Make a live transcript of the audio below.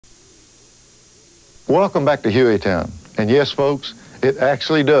Welcome back to Hueytown. And yes, folks, it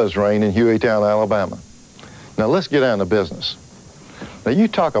actually does rain in Hueytown, Alabama. Now let's get down to business. Now you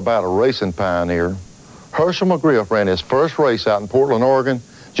talk about a racing pioneer. Hershel McGriff ran his first race out in Portland, Oregon,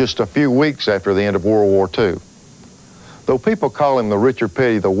 just a few weeks after the end of World War II. Though people call him the Richard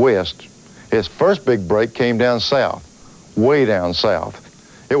Petty of the West, his first big break came down south, way down south.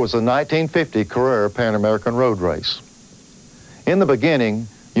 It was the 1950 Carrera Pan American Road Race. In the beginning,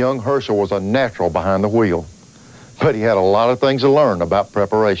 young Hershel was a natural behind the wheel, but he had a lot of things to learn about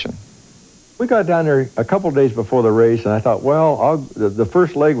preparation. We got down there a couple of days before the race, and I thought, well, the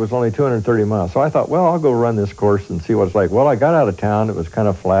first leg was only 230 miles, so I thought, well, I'll go run this course and see what it's like. Well, I got out of town. It was kind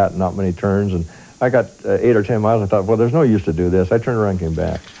of flat, not many turns, and I got 8 or 10 miles. I thought, well, there's no use to do this. I turned around and came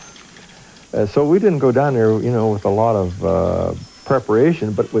back. So we didn't go down there, you know, with a lot of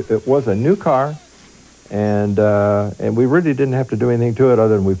preparation, but it was a new car, and we really didn't have to do anything to it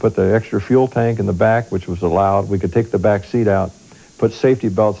other than we put the extra fuel tank in the back, which was allowed. We could take the back seat out, put safety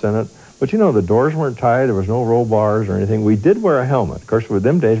belts in it. But, you know, the doors weren't tied. There was no roll bars or anything. We did wear a helmet. Of course, with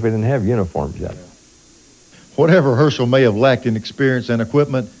them days, we didn't have uniforms yet. Whatever Hershel may have lacked in experience and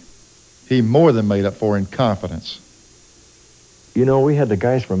equipment, he more than made up for in confidence. You know, we had the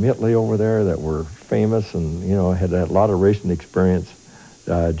guys from Italy over there that were famous and, you know, had a lot of racing experience.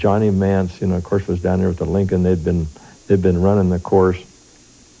 Johnny Mance, you know, of course, was down there with the Lincoln. They'd been running the course.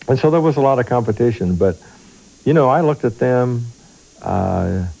 And so there was a lot of competition. But, you know, I looked at them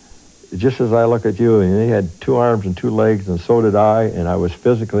just as I look at you, and they had 2 arms and 2 legs, and so did I, and I was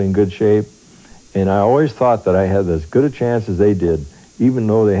physically in good shape. And I always thought that I had as good a chance as they did, even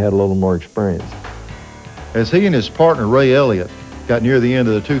though they had a little more experience. As he and his partner, Ray Elliott, got near the end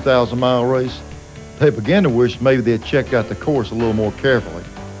of the 2,000-mile race, they began to wish maybe they had checked out the course a little more carefully.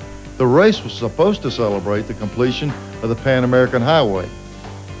 The race was supposed to celebrate the completion of the Pan American Highway,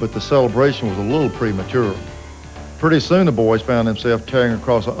 but the celebration was a little premature. Pretty soon the boys found themselves tearing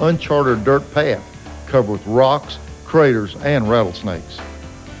across an uncharted dirt path covered with rocks, craters, and rattlesnakes.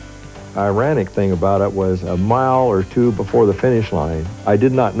 Ironic thing about it was a mile or 2 before the finish line, I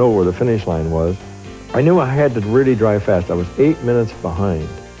did not know where the finish line was. I knew I had to really drive fast. I was 8 minutes behind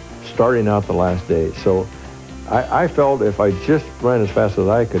starting out the last day. So I felt if I just ran as fast as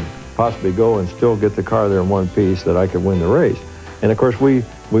I could possibly go and still get the car there in one piece, that I could win the race. And of course, we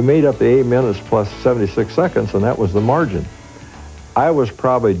made up the 8 minutes plus 76 seconds, and that was the margin. I was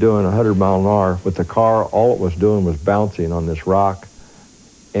probably doing 100 miles an hour with the car. All it was doing was bouncing on this rock.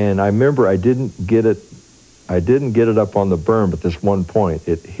 And I remember I didn't get it up on the berm at this one point.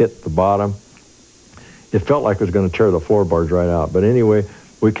 It hit the bottom. It felt like it was going to tear the floorboards right out. But anyway,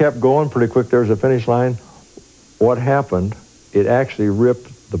 we kept going pretty quick. There was a finish line. What happened, it actually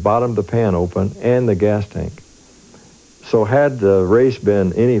ripped the bottom of the pan open and the gas tank. So had the race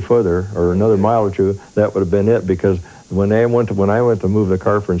been any further, or another mile or 2, that would have been it, because when I went to move the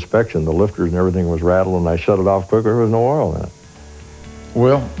car for inspection, the lifters and everything was rattled, and I shut it off quicker. There was no oil in it.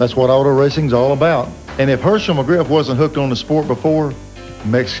 Well, that's what auto racing's all about. And if Hershel McGriff wasn't hooked on the sport before,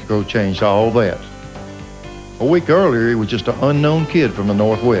 Mexico changed all that. A week earlier, he was just an unknown kid from the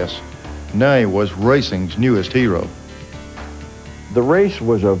Northwest. Now he was racing's newest hero. The race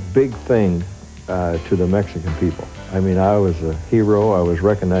was a big thing to the Mexican people. I mean, I was a hero. I was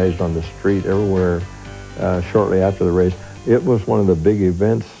recognized on the street everywhere shortly after the race. It was one of the big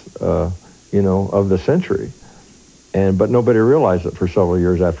events, you know, of the century. But nobody realized it for several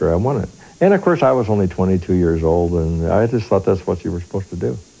years after I won it. And of course, I was only 22 years old, and I just thought that's what you were supposed to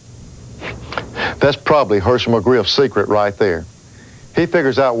do. That's probably Hershel McGriff's secret right there. He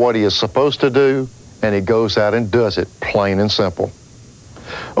figures out what he is supposed to do, and he goes out and does it, plain and simple.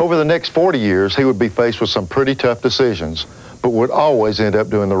 Over the next 40 years, he would be faced with some pretty tough decisions, but would always end up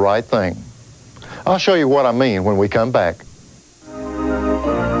doing the right thing. I'll show you what I mean when we come back.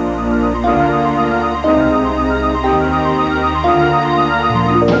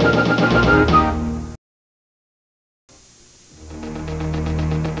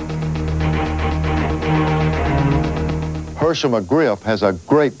 Hershel McGriff has a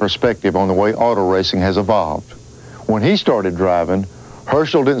great perspective on the way auto racing has evolved. When he started driving,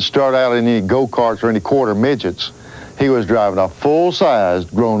 Hershel didn't start out in any go-karts or any quarter midgets. He was driving a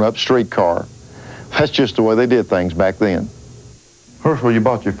full-sized, grown-up street car. That's just the way they did things back then. Hershel, you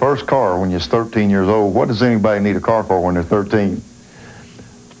bought your first car when you was 13 years old. What does anybody need a car for when they're 13?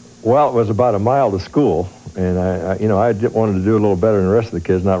 Well, it was about a mile to school, and I wanted to do a little better than the rest of the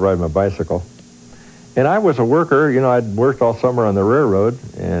kids, not ride my bicycle. And I was a worker. You know, I'd worked all summer on the railroad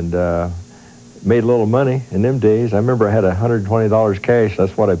and made a little money in them days. I remember I had $120 cash.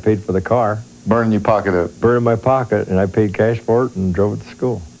 That's what I paid for the car. Burning your pocket up. Burning my pocket, and I paid cash for it and drove it to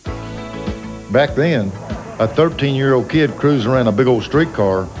school. Back then, a 13-year-old kid cruising around a big old street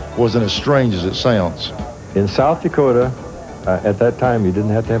car wasn't as strange as it sounds. In South Dakota, at that time, you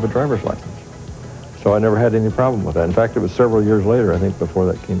didn't have to have a driver's license. So I never had any problem with that. In fact, it was several years later, I think,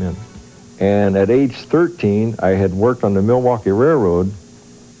 before that came in. And at age 13, I had worked on the Milwaukee Railroad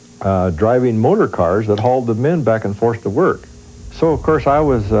driving motor cars that hauled the men back and forth to work. So, of course, I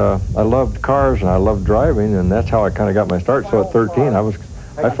loved cars and I loved driving, and that's how I kind of got my start. So at 13,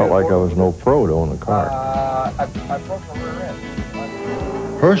 I felt like I was no pro to own a car.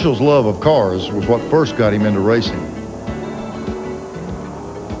 Hershel's love of cars was what first got him into racing.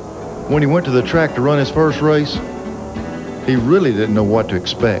 When he went to the track to run his first race, he really didn't know what to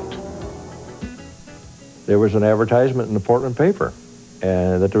expect. There was an advertisement in the Portland paper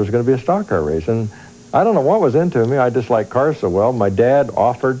that there was going to be a stock car race. And I don't know what was into me. I just liked cars so well. My dad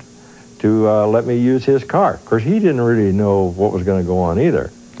offered to let me use his car. Of course, he didn't really know what was going to go on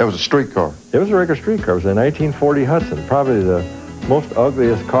either. That was a street car. It was a regular street car. It was a 1940 Hudson, probably the most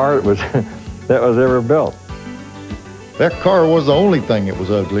ugliest car that was ever built. That car was the only thing that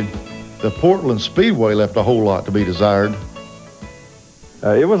was ugly. The Portland Speedway left a whole lot to be desired.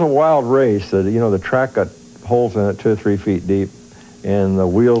 It was a wild race. The track got holes in it 2 or 3 feet deep, and the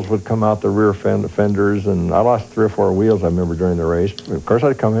wheels would come out the rear fenders, and I lost 3 or 4 wheels, I remember, during the race. Of course,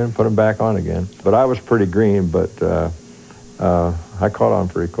 I'd come in and put them back on again. But I was pretty green, but I caught on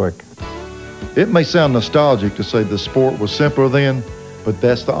pretty quick. It may sound nostalgic to say the sport was simpler then, but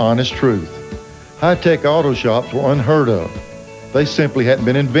that's the honest truth. High-tech auto shops were unheard of. They simply hadn't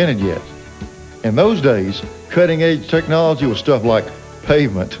been invented yet. In those days, cutting-edge technology was stuff like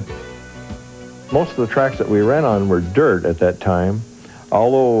pavement. Most of the tracks that we ran on were dirt at that time.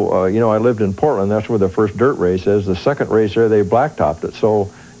 Although, I lived in Portland, that's where the first dirt race is. The second race there, they blacktopped it.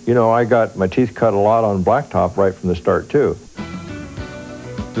 So, I got my teeth cut a lot on blacktop right from the start, too.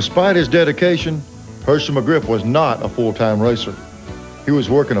 Despite his dedication, Hershel McGriff was not a full-time racer. He was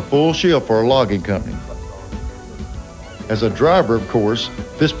working a full shift for a logging company. As a driver, of course,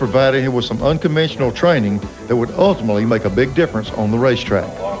 this provided him with some unconventional training that would ultimately make a big difference on the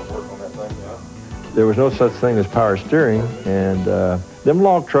racetrack. There was no such thing as power steering, and them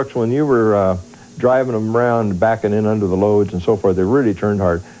log trucks, when you were driving them around, backing in under the loads and so forth, they really turned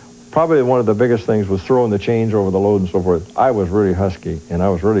hard. Probably one of the biggest things was throwing the chains over the load and so forth. I was really husky, and I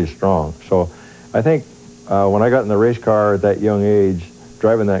was really strong. So I think when I got in the race car at that young age,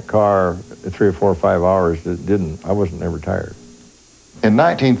 driving that car 3 or 4 or 5 hours, I wasn't ever tired. In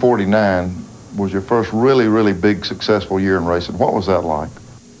 1949 was your first really big successful year in racing. What was that like?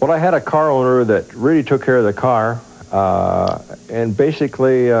 Well, I had a car owner that really took care of the car, and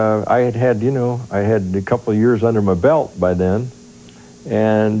basically I had a couple of years under my belt by then,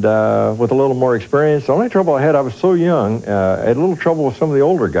 and with a little more experience. The only trouble I was so young, I had a little trouble with some of the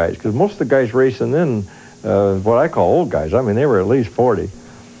older guys, because most of the guys racing then, what I call old guys, I mean, they were at least 40.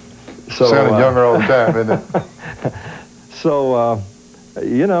 So, sounding younger all the time, isn't it? So,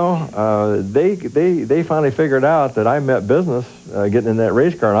 they finally figured out that I meant business getting in that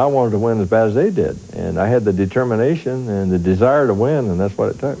race car, and I wanted to win as bad as they did. And I had the determination and the desire to win, and that's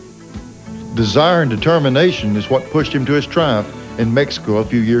what it took. Desire and determination is what pushed him to his triumph in Mexico a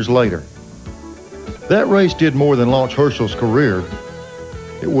few years later. That race did more than launch Hershel's career.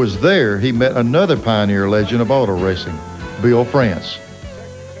 It was there he met another pioneer legend of auto racing, Bill France.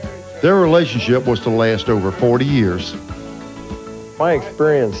 Their relationship was to last over 40 years. My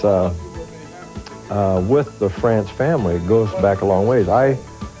experience with the France family goes back a long ways. I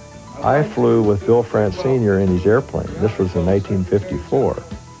flew with Bill France Sr. in his airplane. This was in 1954.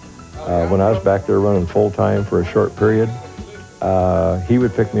 When I was back there running full-time for a short period, he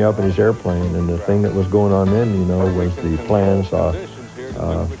would pick me up in his airplane, and the thing that was going on then, was the plans,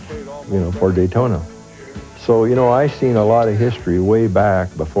 for Daytona. So, I seen a lot of history way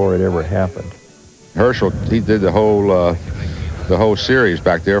back before it ever happened. Hershel, he did the whole series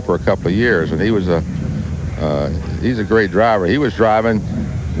back there for a couple of years, and he's a great driver. He was driving,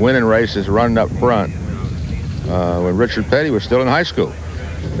 winning races, running up front when Richard Petty was still in high school.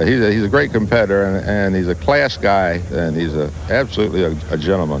 He's a great competitor, and he's a class guy, and he's absolutely a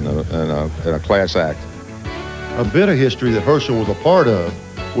gentleman and a class act. A bit of history that Hershel was a part of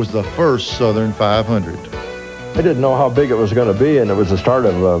was the first Southern 500. I didn't know how big it was going to be, and it was the start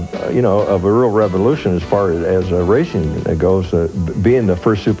of a real revolution as far as racing goes, being the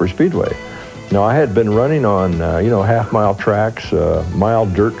first super speedway. Now, I had been running on half-mile tracks, mile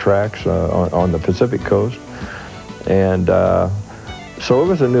dirt tracks on the Pacific coast, and so it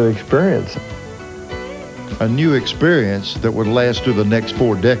was a new experience. A new experience that would last through the next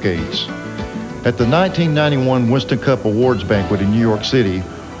 4 decades. At the 1991 Winston Cup Awards banquet in New York City,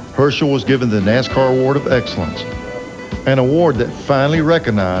 Hershel was given the NASCAR Award of Excellence, an award that finally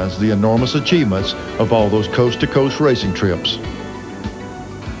recognized the enormous achievements of all those coast-to-coast racing trips.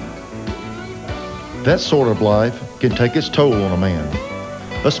 That sort of life can take its toll on a man,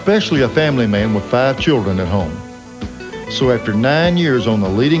 especially a family man with 5 children at home. So after 9 years on the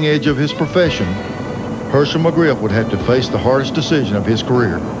leading edge of his profession, Hershel McGriff would have to face the hardest decision of his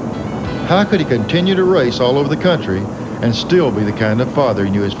career. How could he continue to race all over the country and still be the kind of father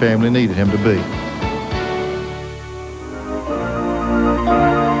he knew his family needed him to be?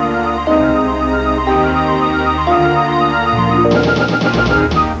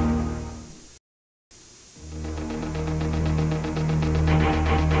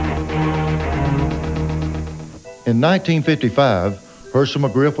 In 1955, Hershel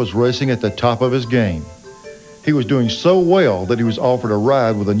McGriff was racing at the top of his game. He was doing so well that he was offered a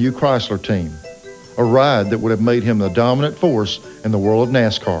ride with a new Chrysler team, a ride that would have made him the dominant force in the world of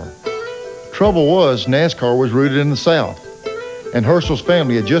NASCAR. Trouble was, NASCAR was rooted in the South, and Hershel's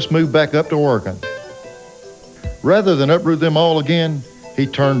family had just moved back up to Oregon. Rather than uproot them all again, he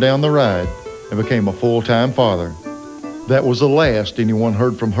turned down the ride and became a full-time father. That was the last anyone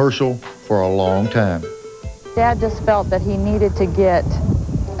heard from Hershel for a long time. Dad just felt that he needed to get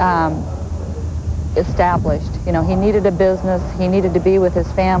established. You know, he needed a business, he needed to be with his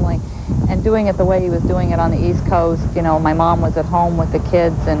family, and doing it the way he was doing it on the East Coast. You know, my mom was at home with the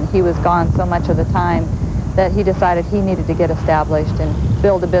kids, and he was gone so much of the time that he decided he needed to get established and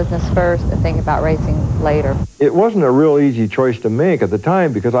build a business first and think about racing later. It wasn't a real easy choice to make at the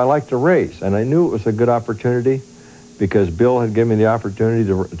time because I liked to race, and I knew it was a good opportunity because Bill had given me the opportunity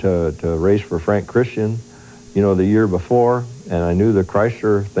to race for Frank Christian, you know, the year before, and I knew the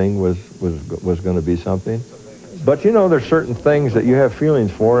Chrysler thing was going to be something. But, you know, there's certain things that you have feelings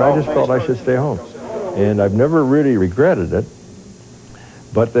for, and I just felt I should stay home. And I've never really regretted it.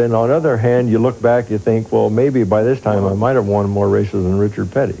 But then on the other hand, you look back, you think, well, maybe by this time I might have won more races than Richard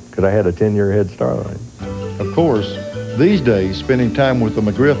Petty, because I had a 10-year head start on him. Of course, these days, spending time with the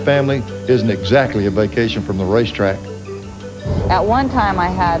McGriff family isn't exactly a vacation from the racetrack. At one time, I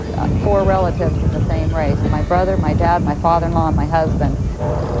had 4 relatives in the same race: my brother, my dad, my father-in-law, and my husband.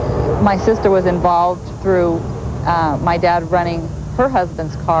 My sister was involved through my dad running her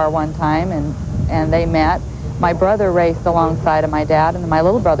husband's car one time, and they met. My brother raced alongside of my dad, and my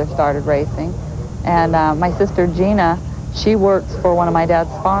little brother started racing. And my sister Gina, she works for one of my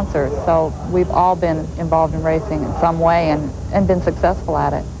dad's sponsors, so we've all been involved in racing in some way and been successful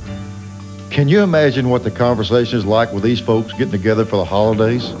at it. Can you imagine what the conversation is like with these folks getting together for the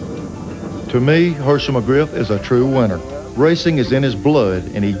holidays? To me, Hershel McGriff is a true winner. Racing is in his blood,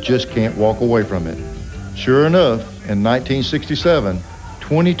 and he just can't walk away from it. Sure enough, in 1967,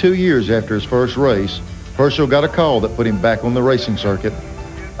 22 years after his first race, Hershel got a call that put him back on the racing circuit.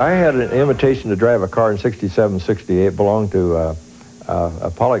 I had an invitation to drive a car in '67, '68, belonged to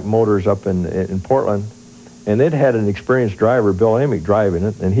Pollock Motors up in Portland. And it had an experienced driver, Bill Amick, driving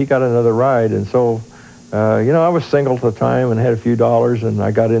it, and he got another ride. And so, you know, I was single at the time and had a few dollars, and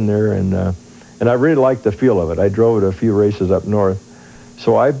I got in there, and I really liked the feel of it. I drove it a few races up north.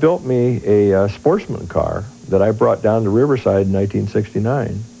 So I built me a sportsman car that I brought down to Riverside in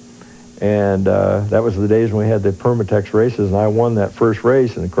 1969. And that was the days when we had the Permatex races, and I won that first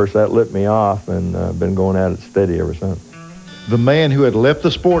race, and of course that lit me off, and been going at it steady ever since. The man who had left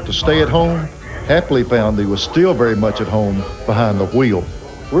the sport to stay at home happily found he was still very much at home behind the wheel.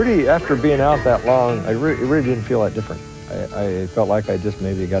 Really, after being out that long, I really didn't feel that different. I felt like I just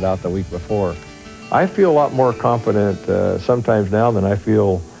maybe got out the week before. I feel a lot more confident sometimes now than I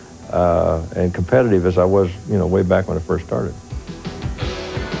feel and competitive as I was, you know, way back when I first started.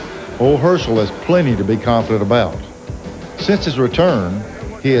 Old Hershel has plenty to be confident about. Since his return,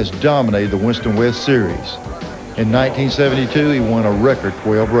 he has dominated the Winston West Series. In 1972, he won a record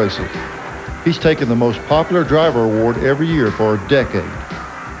 12 races. He's taken the most popular driver award every year for a decade.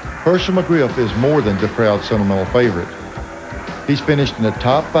 Hershel McGriff is more than the proud sentimental favorite. He's finished in the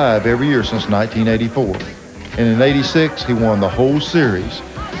top 5 every year since 1984. And in '86, he won the whole series,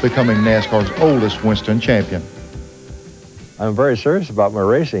 becoming NASCAR's oldest Winston champion. I'm very serious about my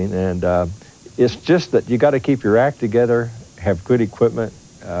racing, and it's just that you got to keep your act together, have good equipment,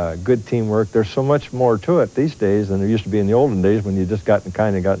 good teamwork. There's so much more to it these days than there used to be in the olden days when you just got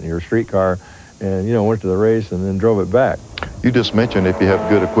in your street car and, you know, went to the race and then drove it back. You just mentioned if you have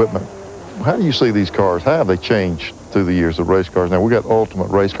good equipment. How do you see these cars? How have they changed through the years of race cars? Now, we got ultimate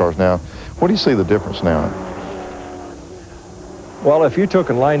race cars now. What do you see the difference now? Well, if you took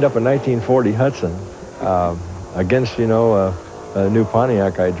and lined up a 1940 Hudson against, you know, a new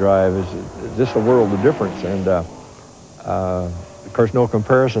Pontiac I drive, is just a world of difference. And Of course, no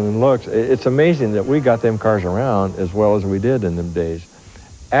comparison in looks. It's amazing that we got them cars around as well as we did in them days.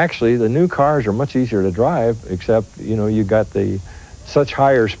 Actually, the new cars are much easier to drive, except, you know, you got such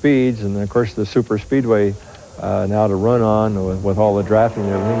higher speeds, and of course the super speedway now to run on with all the drafting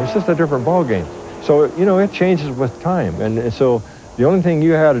and everything. It's just a different ball game. So, you know, it changes with time. And so the only thing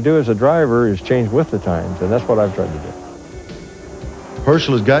you have to do as a driver is change with the times, and that's what I've tried to do.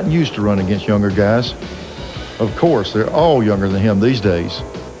 Hershel has gotten used to running against younger guys. Of course, they're all younger than him these days.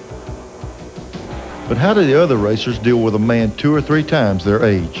 But how do the other racers deal with a man 2 or 3 times their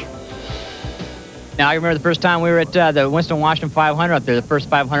age? Now, I remember the first time we were at the Winston Washington 500 up there, the first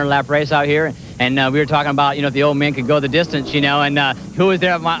 500-lap race out here, and we were talking about, you know, if the old men could go the distance, you know, and who was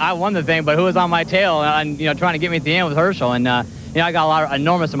there? I won the thing, but who was on my tail and, you know, trying to get me at the end with Hershel, and, you know, I got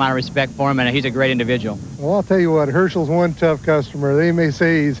enormous amount of respect for him, and he's a great individual. Well, I'll tell you what, Hershel's one tough customer. They may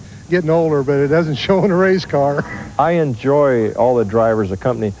say he's getting older, but it doesn't show in a race car. I enjoy all the drivers, the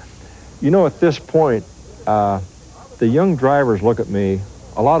company. You know, at this point, the young drivers look at me,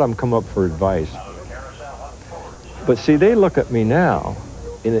 a lot of them come up for advice. But see, they look at me now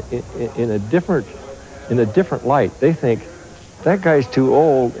in a different light. They think, that guy's too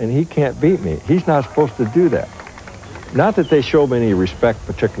old and he can't beat me. He's not supposed to do that. Not that they show me any respect,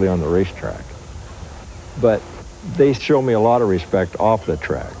 particularly on the racetrack, but they show me a lot of respect off the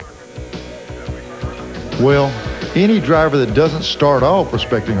track. Well, any driver that doesn't start off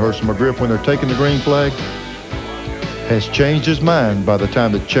respecting Hershel McGriff when they're taking the green flag has changed his mind by the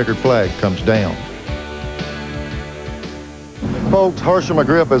time the checkered flag comes down. Folks, Hershel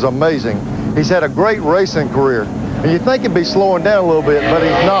McGriff is amazing. He's had a great racing career. And you think he'd be slowing down a little bit, but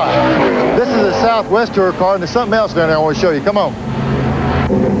he's not. This is a Southwest Tour car, and there's something else down there I want to show you. Come on.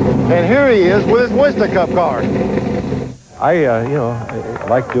 And here he is with his Winston Cup car. You know, I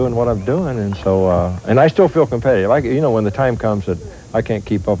like doing what I'm doing, and so, and I still feel competitive. You know, when the time comes that I can't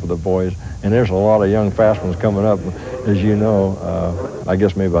keep up with the boys, and there's a lot of young fast ones coming up, as you know, I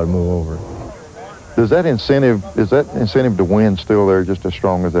guess maybe I'd move over. Is that incentive to win still there, just as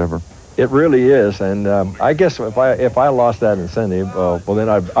strong as ever? It really is, and I guess if I lost that incentive, well, then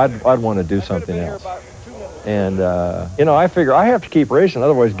I'd want to do something else. And you know, I figure I have to keep racing,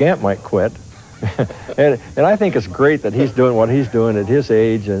 otherwise Gant might quit. and I think it's great that he's doing what he's doing at his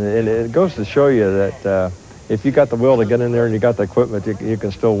age, and it goes to show you that if you got the will to get in there and you got the equipment, you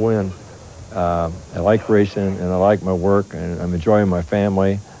can still win. I like racing, and I like my work, and I'm enjoying my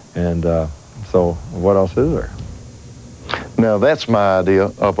family, and so what else is there? Now, that's my idea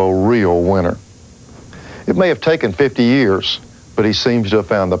of a real winner. It may have taken 50 years, but he seems to have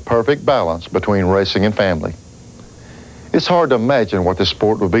found the perfect balance between racing and family. It's hard to imagine what this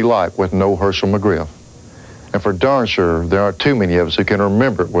sport would be like with no Hershel McGriff. And for darn sure, there aren't too many of us who can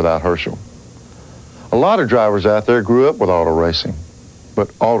remember it without Hershel. A lot of drivers out there grew up with auto racing,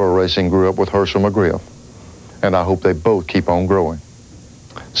 but auto racing grew up with Hershel McGriff. And I hope they both keep on growing.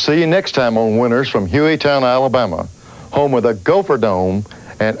 See you next time on Winners from Hueytown, Alabama, home of the Gopher Dome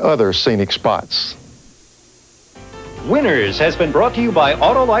and other scenic spots. Winners has been brought to you by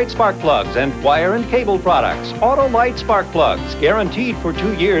Autolite Spark Plugs and Wire and Cable Products. Autolite Spark Plugs, guaranteed for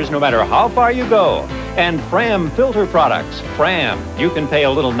 2 years no matter how far you go. And Fram Filter Products. Fram, you can pay a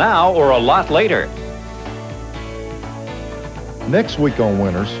little now or a lot later. Next week on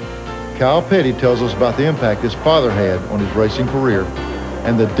Winners, Kyle Petty tells us about the impact his father had on his racing career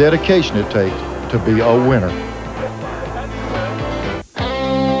and the dedication it takes to be a winner.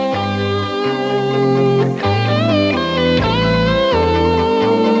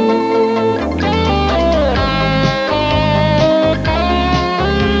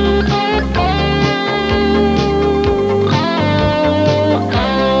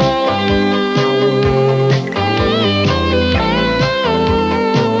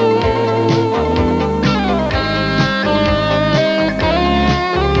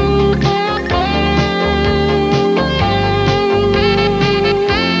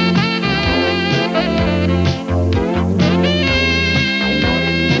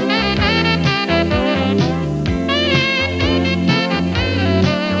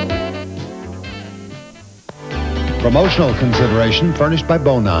 Promotional consideration furnished by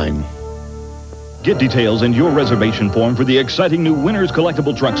Bonnett. Get details and your reservation form for the exciting new Winners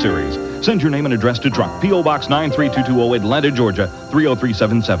Collectible Truck Series. Send your name and address to Truck, P.O. Box 93220, Atlanta, Georgia,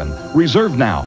 30377. Reserve now.